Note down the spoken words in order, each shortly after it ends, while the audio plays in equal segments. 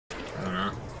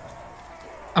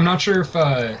I'm not sure if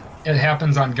it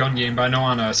happens on GunGame, but I know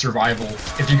on Survival,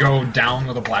 if you go down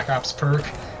with a Black Ops perk,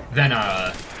 then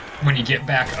when you get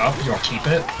back up, you'll keep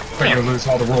it, but you'll lose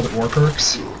all the World at War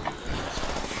perks.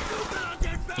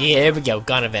 Yeah, there we go.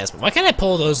 Gun advancement. Why can't I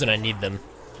pull those when I need them?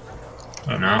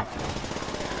 I don't know.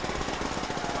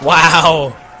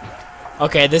 Wow.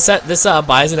 Okay, this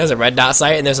Bison has a red dot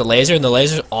sight, and there's a laser, and the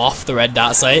laser's off the red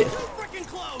dot sight.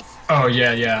 Oh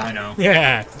yeah, I know.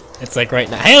 Yeah. It's like right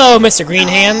now. Hello, Mr. Green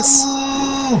Hands.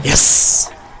 Oh!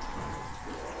 Yes.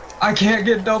 I can't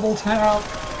get double tap.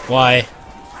 Why?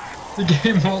 The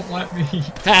game won't let me.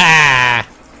 Ah.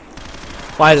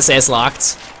 Why does it say it's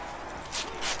locked?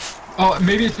 Oh,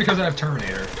 maybe it's because I have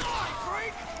Terminator.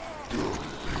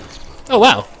 Oh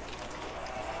wow.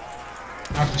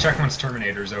 I have to check once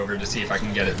Terminator's over to see if I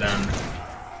can get it then.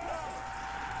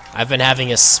 I've been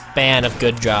having a span of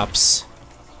good drops.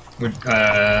 With,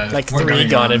 like 3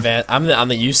 gun advance. I'm on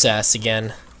the USAS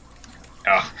again.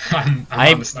 Oh, I'm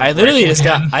I literally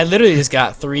just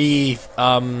got 3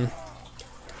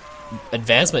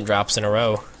 advancement drops in a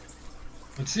row.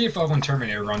 Let's see if when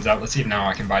Terminator runs out. Let's see if now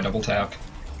I can buy double tap.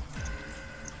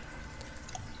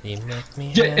 You make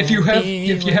me Yeah, if you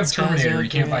have Terminator, you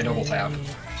can't buy double tap.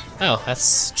 Oh,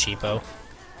 that's cheapo.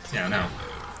 Yeah, I know.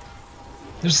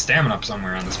 There's stamina up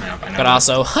somewhere on this map. I know. But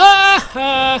also, ha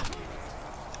ha.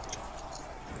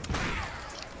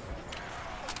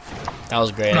 That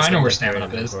was great. No, I know where stamina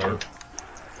is. Derp.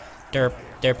 Derp.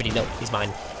 Derpity. No, he's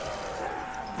mine.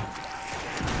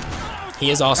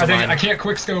 He is also mine. I can't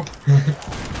quick scope.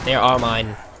 They are all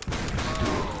mine.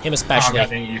 Him especially. Oh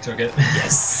god dang it, you took it.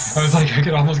 Yes. I was like, I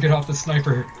could almost get off the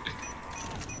sniper.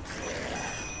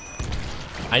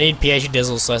 I need PhD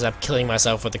Dizzle so I stop killing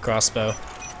myself with the crossbow.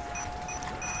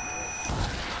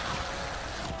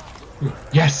 Ooh,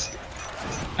 yes!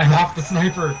 I'm off the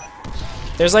sniper!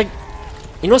 There's like...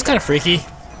 You know what's kind of freaky?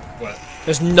 What?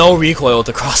 There's no recoil with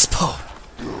the crossbow.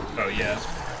 Oh yeah.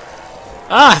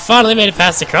 Ah, I finally made it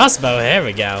past the crossbow. There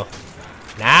we go.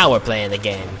 Now we're playing the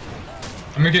game.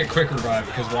 I'm gonna get quick revive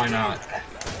because why not?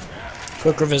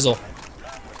 Quick revizzle.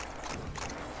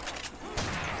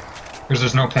 Because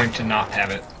there's no point to not have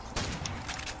it.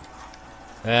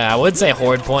 I would say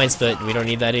horde points, but we don't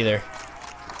need that either.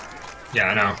 Yeah,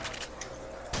 I know.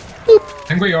 Boop. I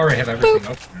think we already have everything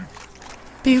open.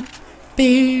 Boop.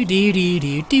 Boo doo doo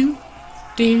doo doo.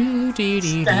 Do do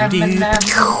do do do.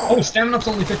 Oh, stamina's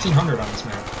only 1500 on this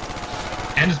map.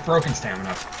 And it's broken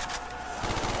stamina.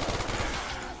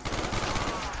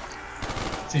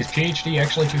 See, is PhD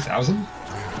actually 2000?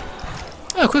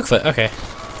 Oh, Quickfoot, okay.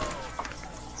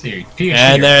 See, PhD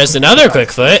And there's another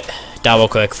Quickfoot. Double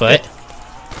Quickfoot.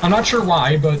 I'm not sure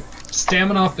why, but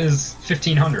stamina up is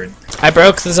 1500. I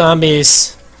broke the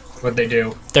zombies. What'd they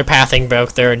do? Their pathing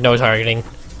broke. There were no targeting.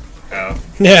 Oh.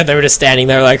 Yeah, they were just standing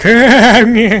there like...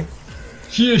 Yeah.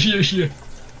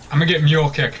 I'm gonna get Mule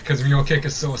Kick, because Mule Kick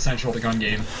is so essential to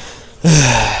GunGame.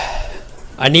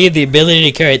 I need the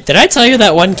ability to carry... Did I tell you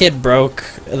that one kid broke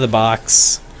the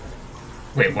box?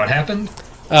 Wait, what happened?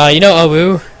 You know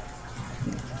Owu?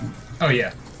 Oh,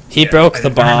 yeah. He broke the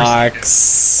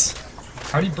box.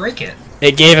 How'd he break it?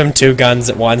 It gave him 2 guns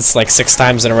at once, like 6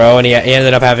 times in a row, and he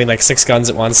ended up having like 6 guns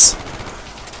at once.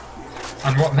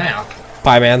 On what map?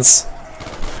 Pie Man's.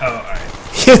 Oh, alright.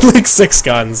 He had like 6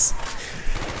 guns.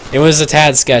 It was a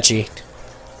tad sketchy.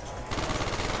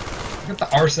 I got the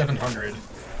R700.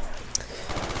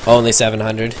 Only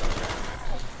 700. You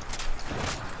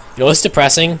know what's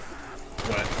depressing?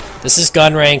 What? This is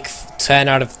gun rank 10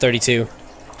 out of 32.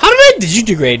 Did you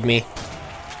degrade me?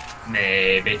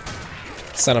 Maybe.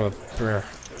 Son of a brr.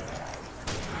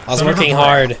 I was working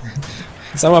hard.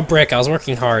 Son of a brick, I was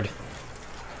working hard.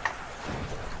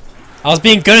 I was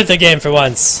being good at the game for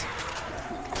once.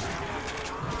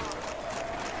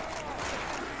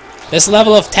 This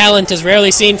level of talent is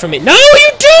rarely seen from me. No, you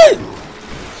didn't!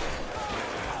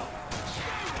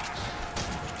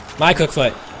 My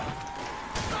Cookfoot.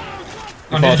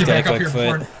 Oh, both did you get back a up here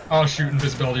Cookfoot. before? Oh shoot,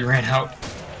 invisibility ran out.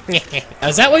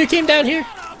 Is that why you came down here?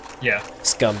 Yeah.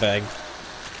 Scumbag.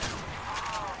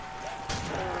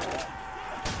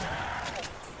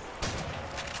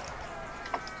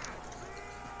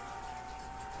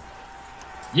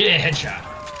 Yeah, headshot.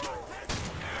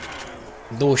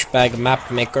 Douchebag map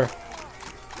maker.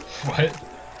 What?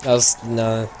 That was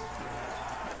no.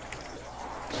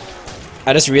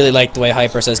 I just really like the way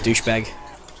Hyper says douchebag.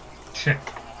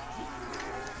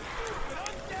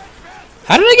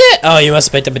 How did I get? Oh, you must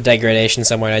have picked up a degradation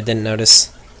somewhere and I didn't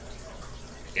notice.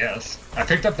 Yes. I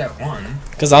picked up that one.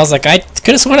 Because I was like, I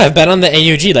could have sworn I've been on the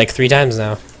AUG like 3 times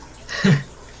now.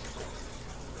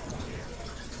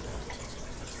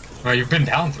 Well, you've been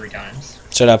down 3 times.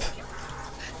 Shut up.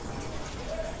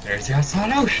 There's the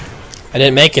outside ocean. I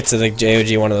didn't make it to the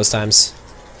JOG one of those times.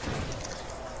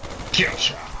 Kill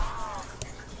shot.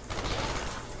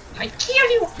 I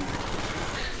kill you.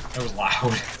 That was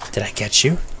loud. Did I get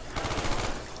you?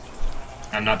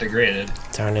 I'm not degraded.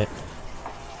 Darn it.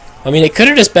 I mean, it could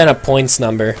have just been a points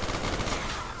number.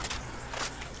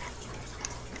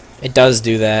 It does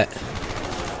do that.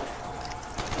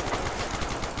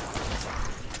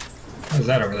 What is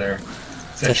that over there?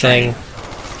 It's a thing.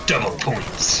 Double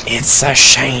points. It's a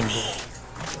shiny.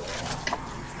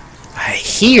 I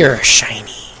hear a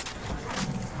shiny.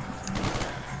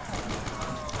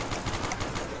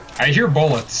 I hear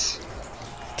bullets.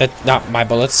 That's not my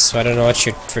bullets, so I don't know what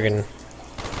you're friggin'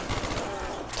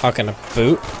 talking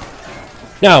about.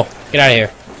 No! Get out of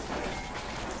here.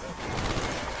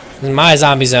 This is my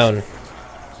zombie zone.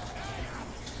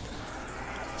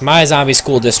 My zombie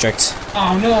school district.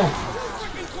 Oh no!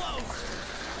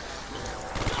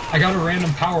 I got a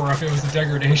random power up. It was a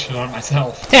degradation on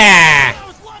myself. Ha!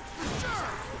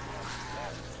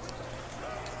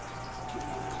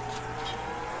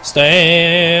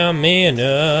 Stamina.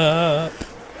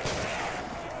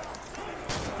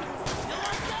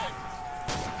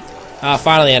 Ah,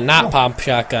 finally a not pump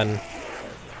shotgun.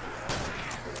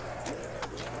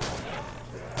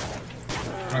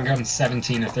 I'm going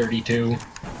 17 to 32.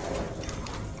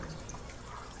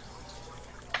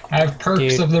 I have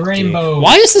perks of the rainbow.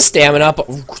 Why is the stamina up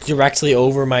directly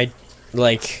over my,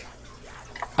 like...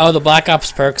 Oh, the Black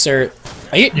Ops perks are...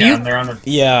 Yeah, and they're on the...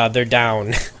 Yeah, they're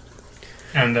down.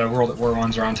 And the World at War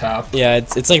ones are on top. Yeah,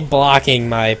 it's like blocking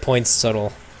my points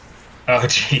total. Oh,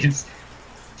 jeez.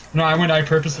 No, I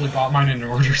purposely bought mine in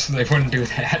order so they wouldn't do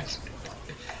that.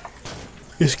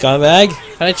 You scumbag?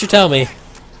 Why didn't you tell me?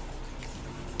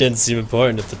 Didn't seem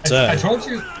important at the time.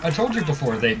 I told you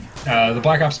before, the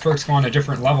Black Ops perks go on a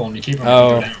different level and you keep them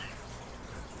Oh. down.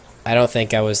 I don't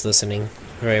think I was listening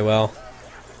very well.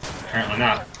 Apparently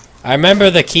not. I remember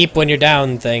the keep when you're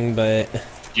down thing, but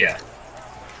Yeah.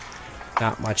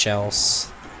 not much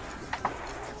else.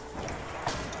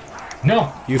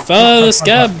 No! You follow the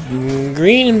scab,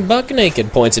 green and buck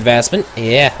naked. Points advancement.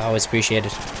 Yeah, always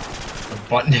appreciated. A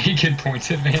butt naked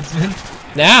points advancement?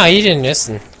 No, you didn't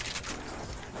listen.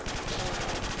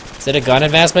 Is it a gun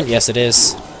advancement? Yes, it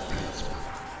is.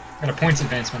 Got a points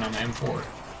advancement on my M4.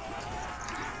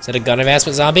 Is it a gun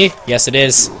advancement, zombie? Yes, it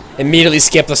is. Immediately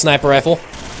skip the sniper rifle.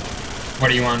 What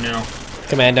are you on now?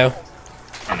 Commando.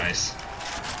 Oh, nice.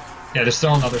 Yeah, there's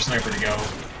still another sniper to go.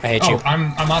 I hate you.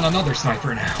 I'm on another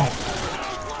sniper now.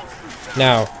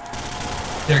 No.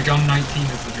 Yeah, gun 19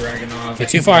 is the Dragunov. You're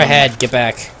too far ahead. Get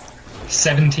back.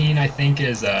 17, I think,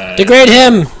 is Degrade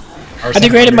him! I R700.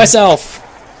 degraded myself.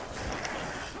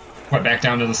 What, back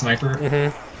down to the sniper?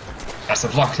 Mm-hmm. Best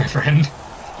of luck, my friend.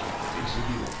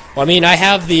 Well, I mean, I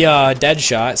have the dead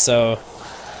shot, so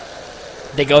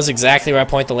it goes exactly where I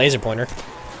point the laser pointer.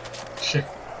 Shit.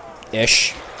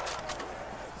 Ish.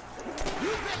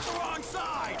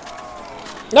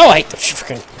 No, I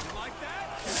freaking.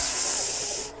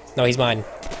 No, he's mine.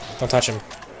 Don't touch him.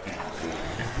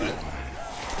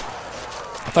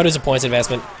 I thought it was a points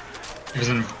advancement. It was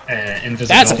an invisibility.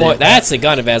 That's a point. That's a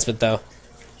gun advancement, though.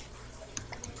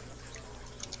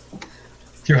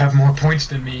 You have more points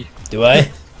than me. Do I?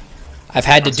 I've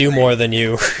had to do more than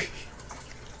you.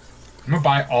 I'm gonna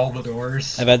buy all the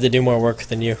doors. I've had to do more work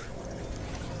than you.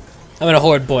 I'm gonna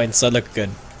hoard points, so I look good.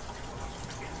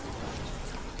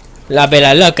 La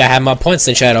bella look, I have more points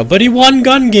than Shadow, but he won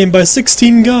GunGame by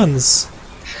 16 guns.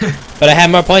 But I have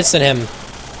more points than him.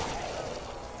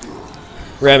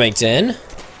 Remington.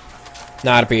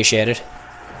 Not appreciated.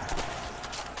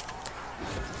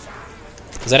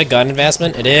 Is that a gun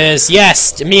advancement? It is.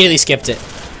 Yes! Immediately skipped it.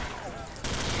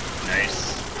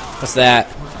 Nice. What's that?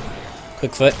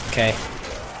 Quick foot? Okay.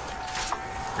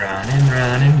 Running,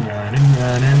 running, running,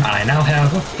 running. I now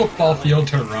have a football field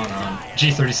to run on.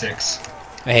 G36.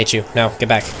 I hate you. No, get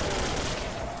back.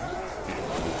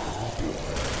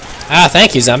 Ah,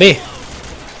 thank you, zombie.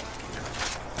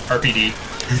 RPD.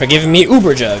 For giving me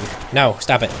Uber Jug. No,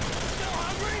 stop it.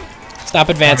 Stop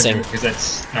advancing. Because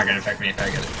that's not gonna affect me if I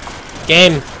get it.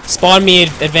 Game, spawn me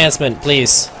advancement,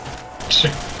 please.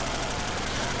 Shit.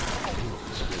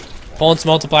 Points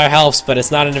multiplier helps, but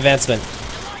it's not an advancement.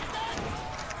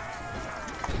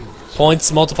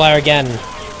 Points multiplier again.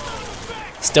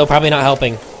 Still probably not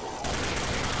helping.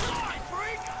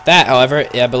 That, however,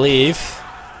 I believe.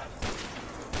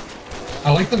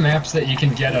 I like the maps that you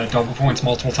can get double points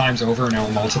multiple times over and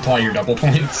it'll multiply your double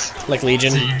points. Like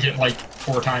Legion. So you can get like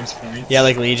 4 times points. Yeah,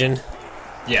 like Legion.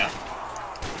 Yeah.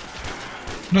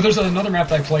 No, there's another map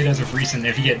that I played as of recent.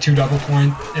 If you get if you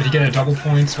get a double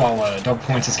points while double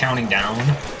points is counting down,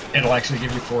 it'll actually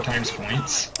give you 4 times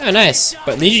points. Oh, nice.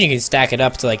 But Legion, you can stack it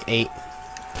up to like 8.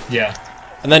 Yeah.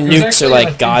 And then nukes are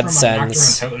like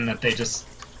godsends. Totem that they just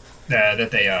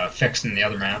that they fixed in the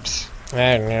other maps.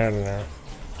 I don't know.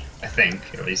 I think,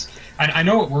 at least. I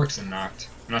know it works in Noct.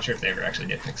 I'm not sure if they ever actually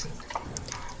did fix it.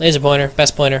 Laser pointer,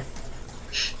 best pointer.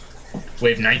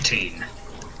 Wave 19.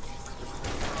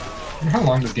 How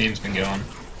long this game's been going?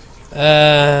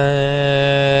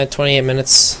 28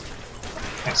 minutes.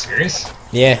 Oh, serious?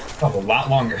 Yeah. Oh, a lot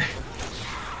longer.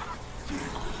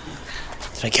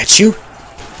 Did I get you?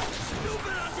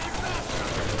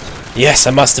 Yes,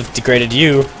 I must have degraded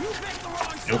you.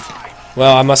 Nope.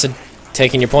 Well, I must have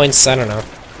taken your points. I don't know.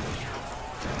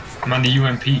 I'm on the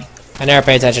UMP. I never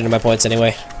pay attention to my points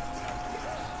anyway.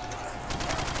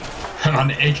 I'm on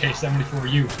the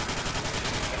AK-74U.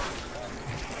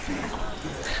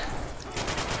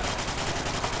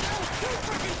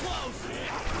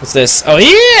 What's this? Oh,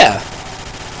 yeah!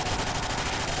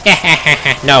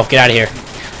 No, get out of here.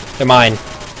 They're mine.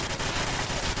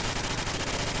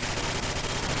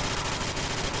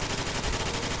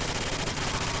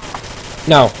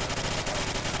 No.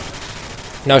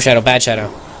 No, Shadow. Bad Shadow.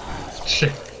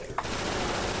 Shit.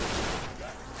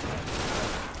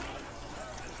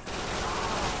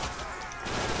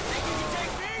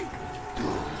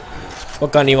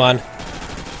 What gun are you on?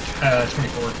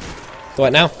 24.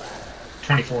 What now?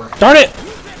 24. Darn it!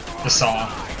 The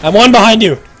saw. I'm one behind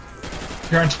you.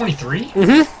 You're on 23?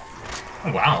 Mm-hmm.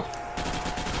 Oh, wow.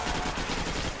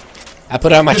 I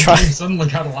put on my This try. game suddenly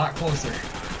got a lot closer.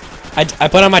 I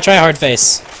put on my try-hard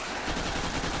face.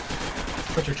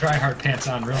 Put your try-hard pants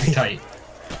on really tight.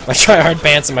 My try-hard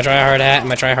pants and my try-hard hat and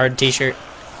my try-hard t-shirt.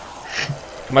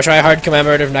 My try-hard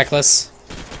commemorative necklace.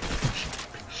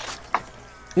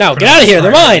 No, get out of here.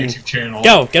 They're mine.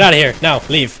 Go, get out of here. No,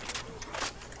 leave.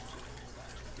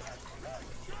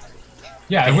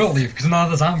 Yeah, I will leave because none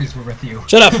of the zombies were with you.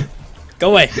 Shut up.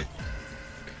 Go away.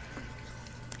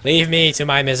 Leave me to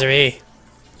my misery.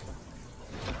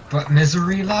 But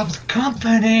misery loves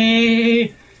company.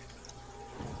 Is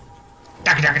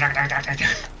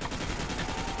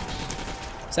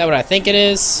that what I think it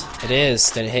is? It is.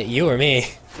 Did it hit you or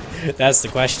me? That's the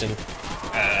question.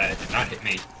 It did not hit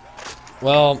me.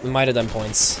 Well, it might have done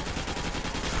points.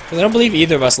 Because I don't believe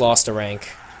either of us lost a rank.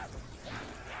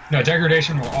 No,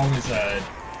 degradation will always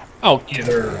Oh,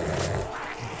 either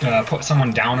put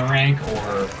someone down a rank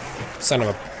or son of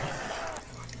a...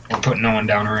 put no one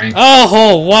down a rank.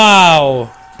 Oh, wow!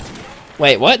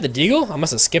 Wait, what? The Deagle? I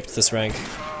must have skipped this rank.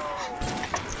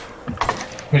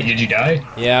 Wait, did you die?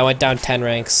 Yeah, I went down 10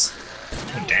 ranks.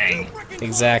 Oh, dang.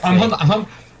 Exactly.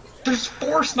 There's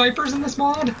 4 snipers in this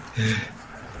mod?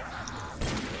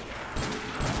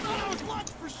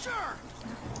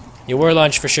 You were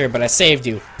lunch for sure, but I saved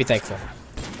you. Be thankful.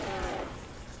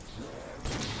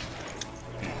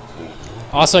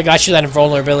 Also, I got you that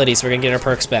invulnerability, so we're gonna get our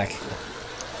perks back.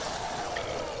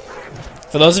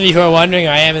 For those of you who are wondering,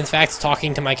 I am in fact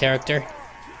talking to my character.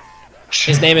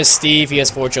 His name is Steve. He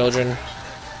has 4 children.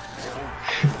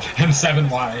 And 7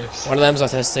 wives. One of them's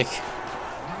autistic.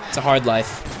 It's a hard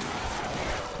life.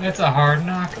 It's a hard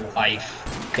knock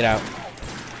life. Get out.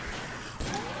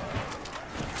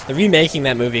 They're remaking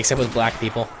that movie, except with black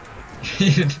people.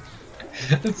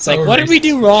 It's like, what did we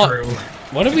do wrong?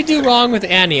 What did we do wrong with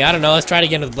Annie? I don't know. Let's try it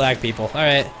again with black people. All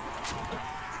right.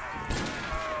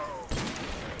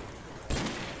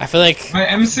 I feel like my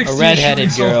M16 a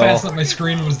redheaded shooting girl. so fast that my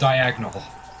screen was diagonal.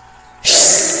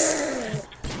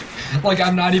 Like,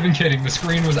 I'm not even kidding. The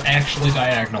screen was actually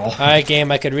diagonal. All right,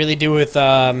 game. I could really do with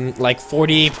like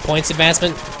 40 points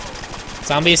advancement.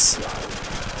 Zombies.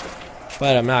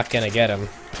 But I'm not gonna get them.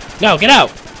 No, get out!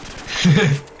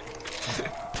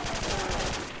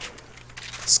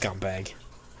 Scumbag.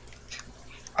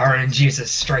 RNGesus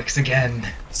strikes again.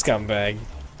 Scumbag.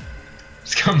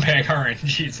 Scumbag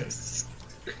RNGesus.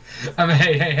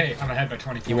 Hey, I'm ahead by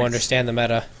 20 points. You understand the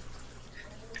meta.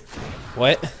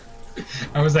 What?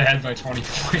 I was ahead by 20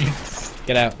 points.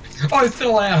 Get out. Oh, I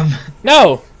still am.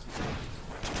 No!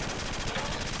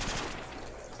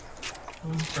 That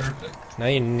was perfect. No,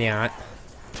 you're not.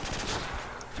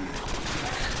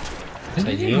 I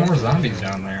think you need more zombies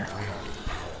down there.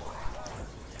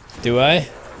 Do I?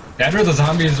 That or the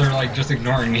zombies are like just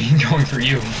ignoring me and going for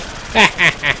you.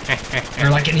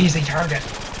 They're like an easy target.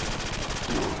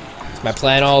 My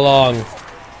plan all along.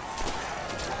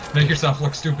 Make yourself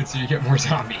look stupid so you get more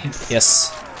zombies.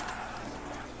 Yes.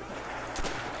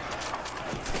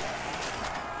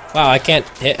 Wow, I can't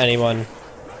hit anyone.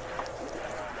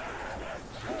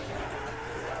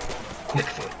 Quick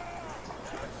foot.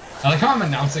 I like how I'm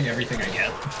announcing everything I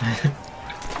get.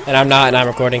 And I'm not, and I'm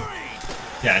recording.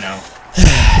 Yeah, I know.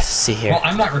 Let's see here. Well,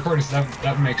 I'm not recording, so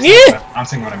that makes sense. I'm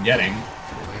announcing what I'm getting.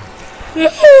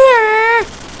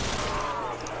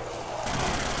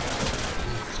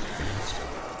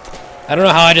 I don't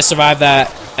know how I just survived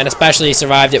that, and especially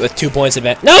survived it with 2 points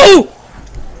advantage. No!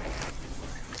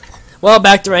 Well,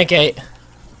 back to rank 8.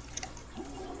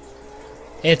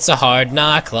 It's a hard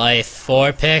knock life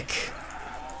for pick.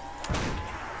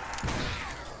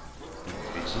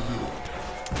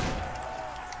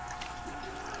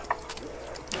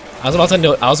 I was about to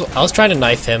do. I was trying to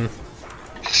knife him.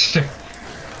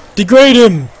 Degrade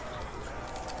him.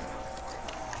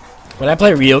 When I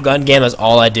play real gun game, that's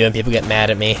all I do, and people get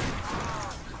mad at me.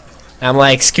 I'm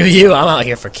like, screw you! I'm out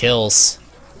here for kills.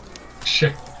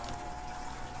 Shit.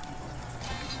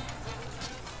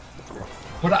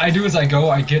 What I do is I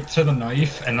get to the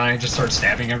knife, and then I just start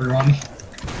stabbing everyone.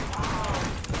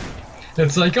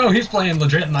 It's like, oh, he's playing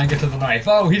legit, and I get to the knife.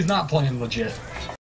 Oh, he's not playing legit.